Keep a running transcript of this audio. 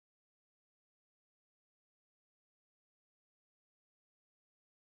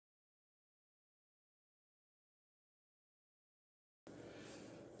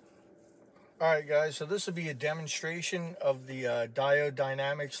Alright guys, so this will be a demonstration of the Diode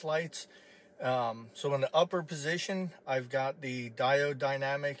Dynamics lights. So in the upper position, I've got the Diode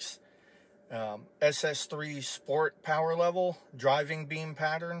Dynamics SS3 Sport power level driving beam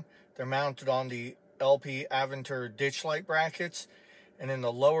pattern. They're mounted on the LP Aventur ditch light brackets. And in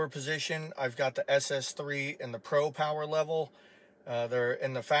the lower position, I've got the SS3 and the Pro power level. They're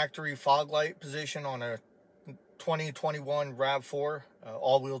in the factory fog light position on a 2021 Rav4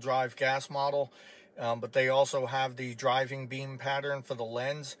 all-wheel drive gas model, but they also have the driving beam pattern for the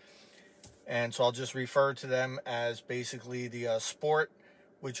lens, and so I'll just refer to them as basically the Sport,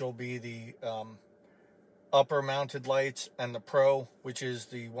 which will be the upper mounted lights, and the Pro, which is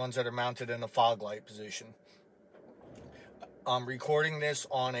the ones that are mounted in the fog light position. I'm recording this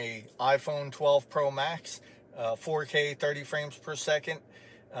on a iPhone 12 Pro Max, 4K 30 frames per second.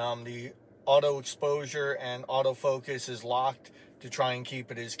 The auto exposure and autofocus is locked to try and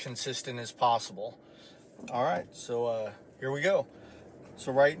keep it as consistent as possible. Alright, so here we go.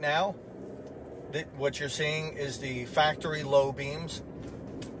 So right now, what you're seeing is the factory low beams,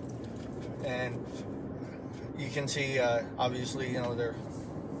 and you can see obviously, you know, they're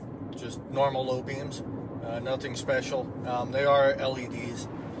just normal low beams, nothing special. They are LEDs.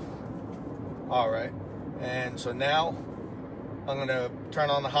 Alright, and so now I'm going to turn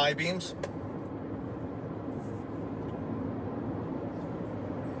on the high beams.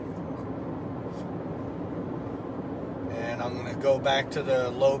 And I'm going to go back to the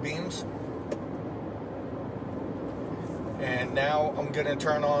low beams. And now I'm going to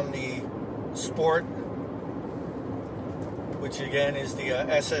turn on the Sport, which again is the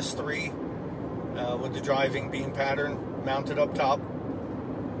SS3 with the driving beam pattern mounted up top.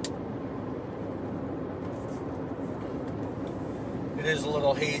 It is a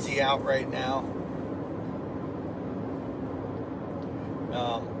little hazy out right now,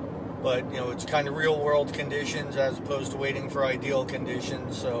 but you know, it's kind of real world conditions as opposed to waiting for ideal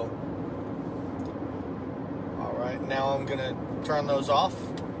conditions. So all right, now I'm gonna turn those off.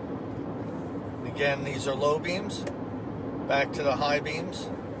 Again, these are low beams. Back to the high beams,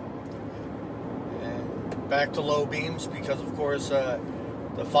 and back to low beams, because of course the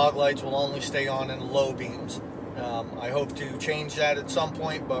fog lights will only stay on in the low beams. I hope to change that at some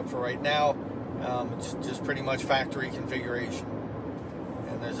point, but for right now, it's just pretty much factory configuration.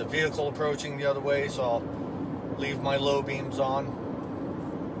 And there's a vehicle approaching the other way, so I'll leave my low beams on.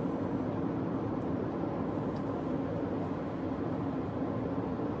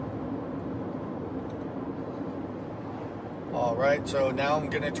 Alright, so now I'm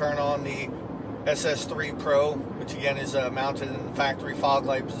going to turn on the SS3 Pro, which again is mounted in the factory fog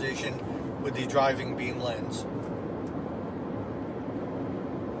light position with the driving beam lens.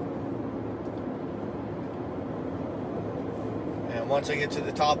 And once I get to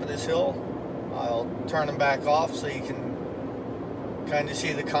the top of this hill, I'll turn them back off so you can kind of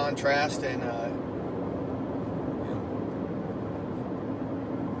see the contrast. And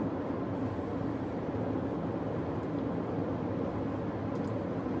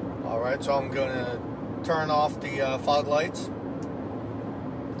alright, so I'm going to turn off the fog lights.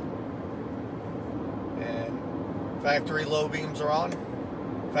 And factory low beams are on,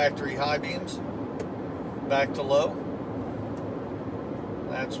 factory high beams, back to low.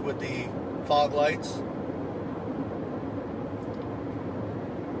 That's with the fog lights. I'm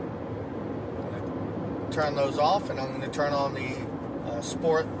going to turn those off, and I'm going to turn on the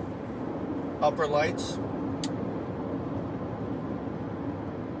Sport upper lights.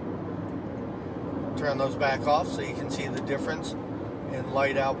 Turn those back off so you can see the difference in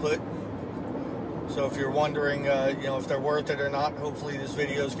light output. So if you're wondering, you know, if they're worth it or not, hopefully this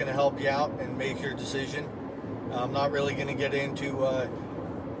video is going to help you out and make your decision. I'm not really going to get into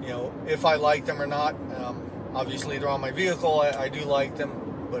you know, if I like them or not. Obviously they're on my vehicle. I do like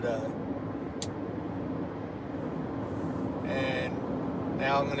them, but and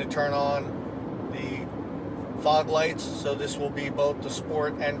now I'm going to turn on the fog lights, so this will be both the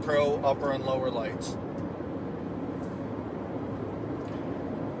Sport and Pro upper and lower lights.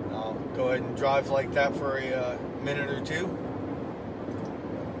 I'll go ahead and drive like that for a minute or two.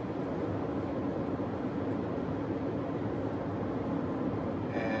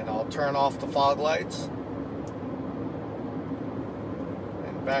 Turn off the fog lights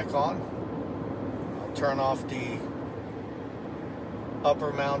and back on. I'll turn off the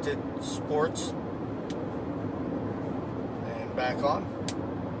upper mounted Sports and back on,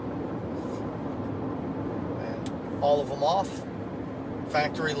 and all of them off.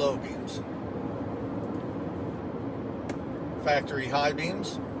 Factory low beams, factory high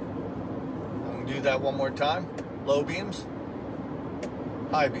beams. I'm going to do that one more time. Low beams,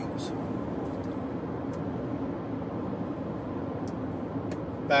 high beams.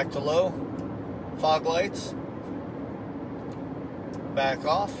 back to low, fog lights, back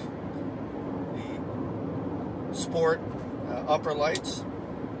off, the sport upper lights,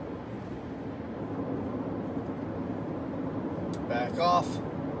 back off.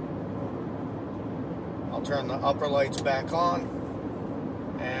 I'll turn the upper lights back on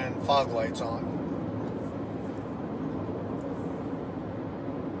and fog lights on.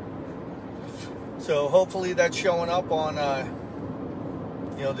 So hopefully that's showing up on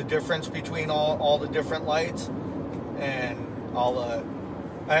you know, the difference between all the different lights. And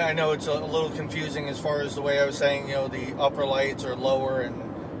I know it's a little confusing as far as the way I was saying, you know, the upper lights are lower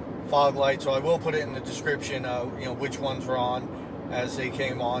and fog lights, so I will put it in the description, you know, which ones were on as they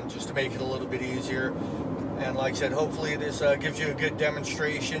came on, just to make it a little bit easier. And like I said, hopefully this gives you a good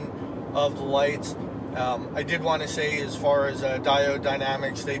demonstration of the lights. I did want to say, as far as Diode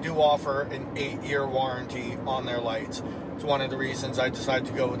Dynamics, they do offer an 8-year warranty on their lights. It's one of the reasons I decided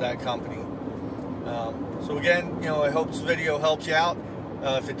to go with that company. So again, you know, I hope this video helps you out.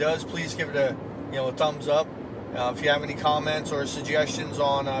 If it does, please give it a thumbs up. If you have any comments or suggestions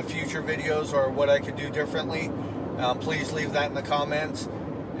on future videos or what I could do differently, please leave that in the comments,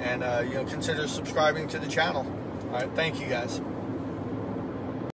 and you know, consider subscribing to the channel. All right, thank you guys.